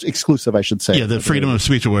 well, the most exclusive, I should say. Yeah, the Freedom of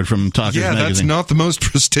Speech Award from Talkers Magazine. That's not the most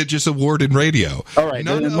prestigious award in radio. All right.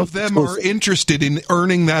 None of them are interested in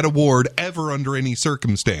earning that award ever under any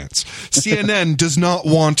circumstance. CNN does not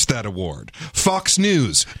want that award. Fox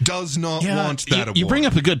News does not want that award. You bring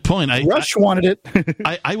up a good point. Rush wanted it.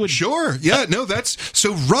 I would... Sure. Yeah, no,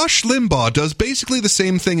 so Rush Limbaugh does basically the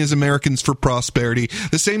same thing as Americans for Prosperity,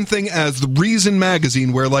 the same thing as the Reason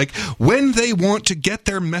magazine, where, when they want to get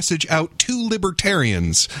their message out to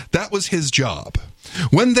libertarians, that was his job.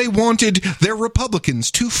 When they wanted their Republicans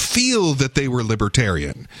to feel that they were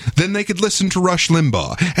libertarian, then they could listen to Rush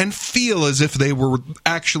Limbaugh and feel as if they were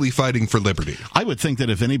actually fighting for liberty. I would think that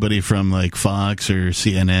if anybody from Fox or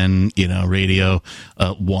CNN, radio,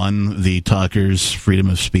 won the Talkers Freedom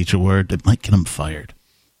of Speech Award, it might get them fired.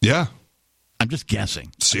 Yeah. I'm just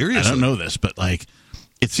guessing. Seriously. I don't know this, but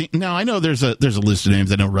now I know there's a list of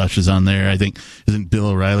names. I know Rush is on there. I think isn't Bill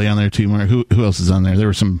O'Reilly on there too, Mark? Who else is on there? There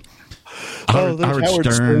were some Howard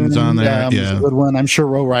Stern's on there. Yeah, a good one. I'm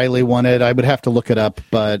sure O'Reilly won it. I would have to look it up,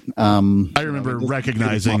 but I remember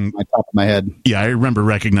recognizing my top of my head. Yeah, I remember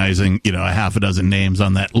recognizing a half a dozen names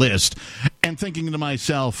on that list and thinking to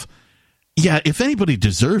myself, yeah, if anybody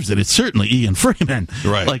deserves it, it's certainly Ian Freeman.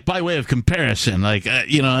 Right. By way of comparison,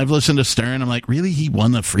 I've listened to Stern. I'm like, really? He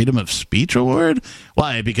won the Freedom of Speech Award?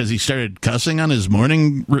 Why? Because he started cussing on his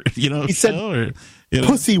morning, he said,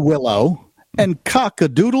 Pussy Willow and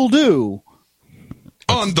cock-a-doodle-doo.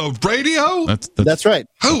 On the radio? That's right.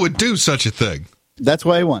 Who would do such a thing? That's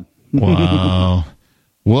why he won. Wow.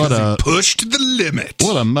 He pushed the limit.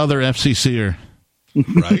 What a mother FCCer.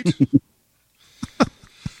 Right?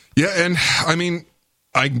 Yeah, and I mean,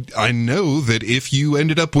 I know that if you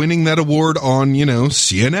ended up winning that award on,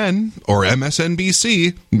 CNN or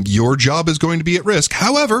MSNBC, your job is going to be at risk.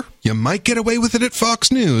 However, you might get away with it at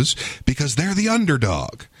Fox News because they're the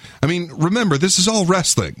underdog. I mean, remember, this is all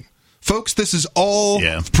wrestling. Folks, this is all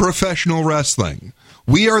professional wrestling.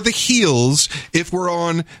 We are the heels if we're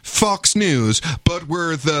on Fox News, but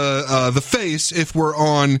we're the face if we're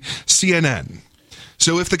on CNN.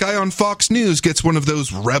 So if the guy on Fox News gets one of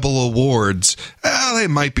those Rebel Awards, they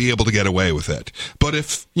might be able to get away with it. But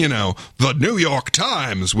if, the New York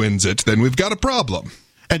Times wins it, then we've got a problem.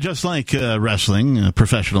 And just like wrestling,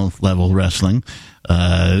 professional level wrestling,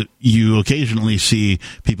 you occasionally see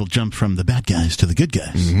people jump from the bad guys to the good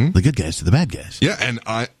guys, the good guys to the bad guys. Yeah, and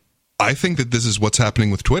I think that this is what's happening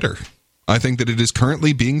with Twitter. I think that it is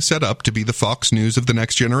currently being set up to be the Fox News of the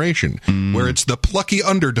next generation, where it's the plucky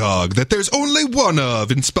underdog that there's only one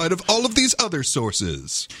of in spite of all of these other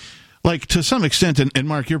sources. To some extent, and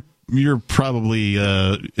Mark, you're probably,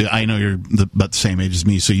 I know you're about the same age as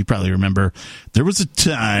me, so you probably remember, there was a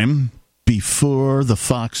time before the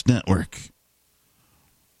Fox network.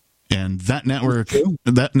 And that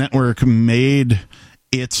network made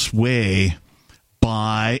its way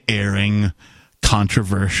by airing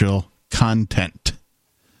controversial content.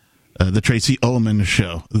 The Tracy Ullman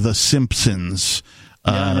Show, The Simpsons,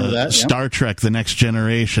 Star Trek: The Next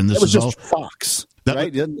Generation. This was is just Fox.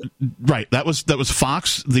 Right? Right. That was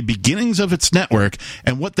Fox, the beginnings of its network.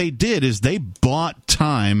 And what they did is they bought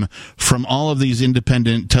time from all of these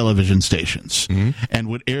independent television stations and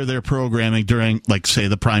would air their programming during, like, say,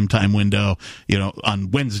 the primetime window,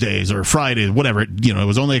 on Wednesdays or Fridays, whatever. It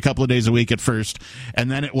was only a couple of days a week at first, and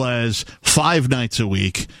then it was 5 nights a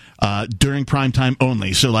week during primetime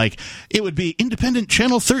only. So, like, it would be independent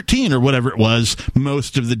channel 13 or whatever it was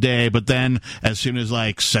most of the day, but then as soon as,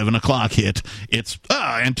 like, 7 o'clock hit, it's,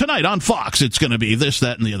 and tonight on Fox, it's going to be this,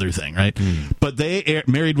 that, and the other thing, right? But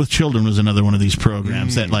Married with Children was another one of these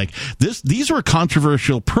programs that, like, these were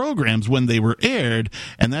controversial programs when they were aired,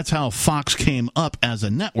 and that's how Fox came up as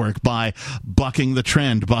a network, by bucking the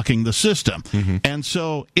trend, bucking the system. And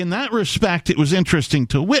so, in that respect, it was interesting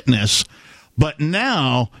to witness. But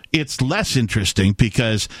now it's less interesting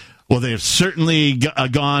because, well, they've certainly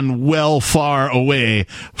gone far away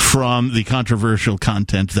from the controversial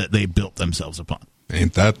content that they built themselves upon.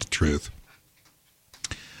 Ain't that the truth?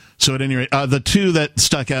 So at any rate, the two that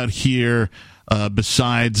stuck out here,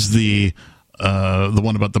 besides the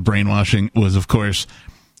one about the brainwashing, was, of course,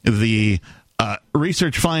 the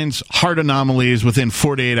research finds heart anomalies within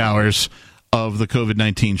 48 hours of the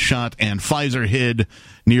COVID-19 shot, and Pfizer hid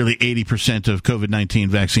nearly 80% of COVID-19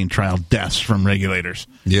 vaccine trial deaths from regulators.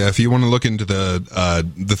 Yeah, if you want to look into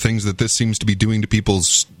the things that this seems to be doing to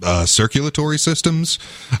people's circulatory systems,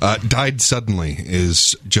 Died Suddenly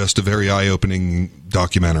is just a very eye-opening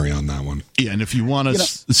documentary on that one. Yeah, and if you want to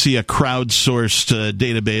see a crowdsourced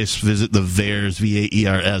database, visit the VAERS,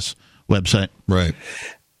 VAERS website. Right.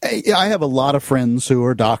 I have a lot of friends who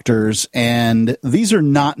are doctors, and these are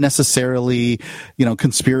not necessarily,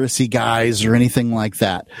 conspiracy guys or anything like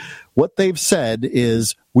that. What they've said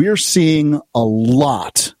is we're seeing a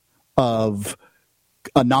lot of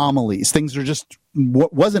anomalies. Things are just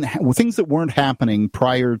things that weren't happening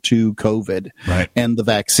prior to COVID and the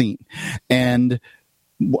vaccine. And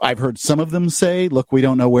I've heard some of them say, look, we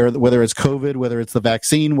don't know whether it's COVID, whether it's the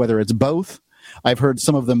vaccine, whether it's both. I've heard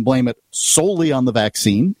some of them blame it solely on the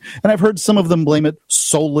vaccine, and I've heard some of them blame it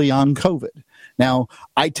solely on COVID. Now,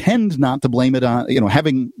 I tend not to blame it on,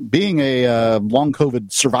 being a long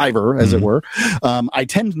COVID survivor, as it were, I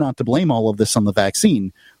tend not to blame all of this on the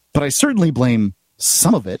vaccine, but I certainly blame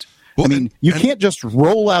some of it. Well, you can't just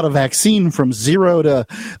roll out a vaccine from 0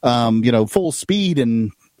 to, full speed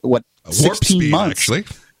in, 16 months? Actually.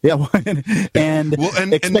 Yeah, and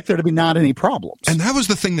expect there to be not any problems. And that was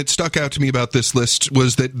the thing that stuck out to me about this list,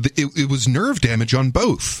 was that it was nerve damage on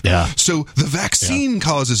both. Yeah. So the vaccine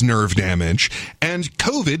causes nerve damage, and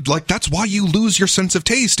COVID, that's why you lose your sense of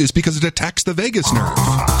taste, is because it attacks the vagus nerve.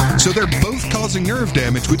 So they're both causing nerve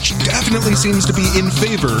damage, which definitely seems to be in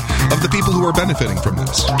favor of the people who are benefiting from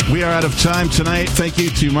this. We are out of time tonight. Thank you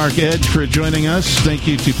to Mark Edge for joining us. Thank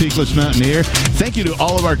you to Peakless Mountaineer. Thank you to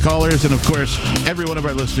all of our callers, and of course, every one of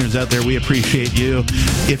our listeners out there. We appreciate you.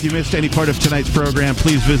 If you missed any part of tonight's program,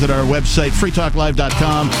 please visit our website,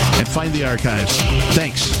 freetalklive.com, and find the archives.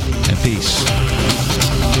 Thanks, and peace.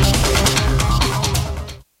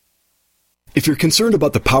 If you're concerned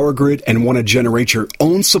about the power grid and want to generate your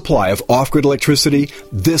own supply of off-grid electricity,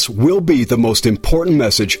 this will be the most important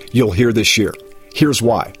message you'll hear this year. Here's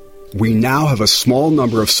why. We now have a small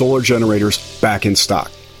number of solar generators back in stock.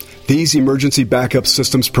 These emergency backup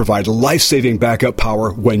systems provide life-saving backup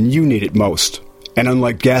power when you need it most. And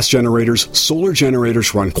unlike gas generators, solar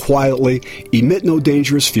generators run quietly, emit no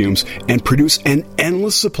dangerous fumes, and produce an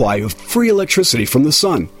endless supply of free electricity from the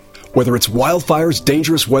sun. Whether it's wildfires,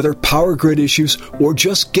 dangerous weather, power grid issues, or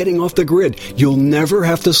just getting off the grid, you'll never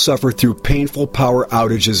have to suffer through painful power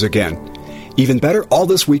outages again. Even better, all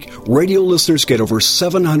this week, radio listeners get over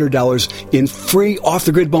 $700 in free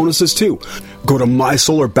off-the-grid bonuses, too. Go to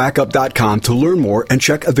mysolarbackup.com to learn more and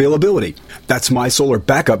check availability. That's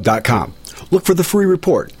mysolarbackup.com. Look for the free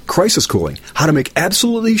report, Crisis Cooling, how to make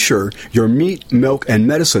absolutely sure your meat, milk, and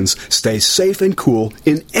medicines stay safe and cool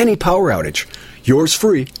in any power outage. Yours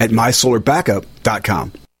free at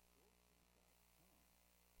mysolarbackup.com.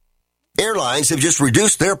 Airlines have just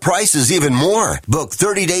reduced their prices even more. Book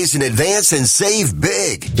 30 days in advance and save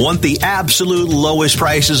big. Want the absolute lowest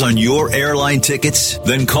prices on your airline tickets?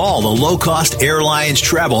 Then call the Low Cost Airlines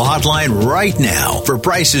Travel Hotline right now for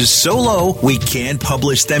prices so low we can't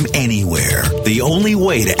publish them anywhere. The only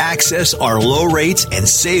way to access our low rates and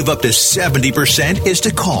save up to 70% is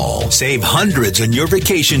to call. Save hundreds on your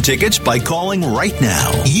vacation tickets by calling right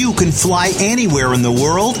now. You can fly anywhere in the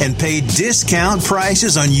world and pay discount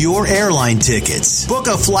prices on your airline airline tickets. Book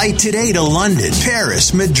a flight today to London,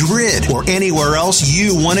 Paris, Madrid, or anywhere else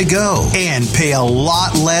you want to go. And pay a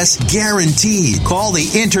lot less guaranteed. Call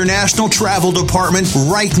the International Travel Department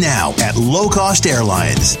right now at Low Cost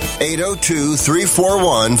Airlines.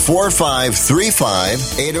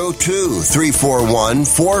 802-341-4535.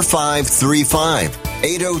 802-341-4535.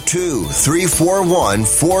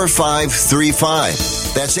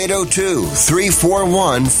 802-341-4535. That's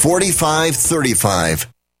 802-341-4535.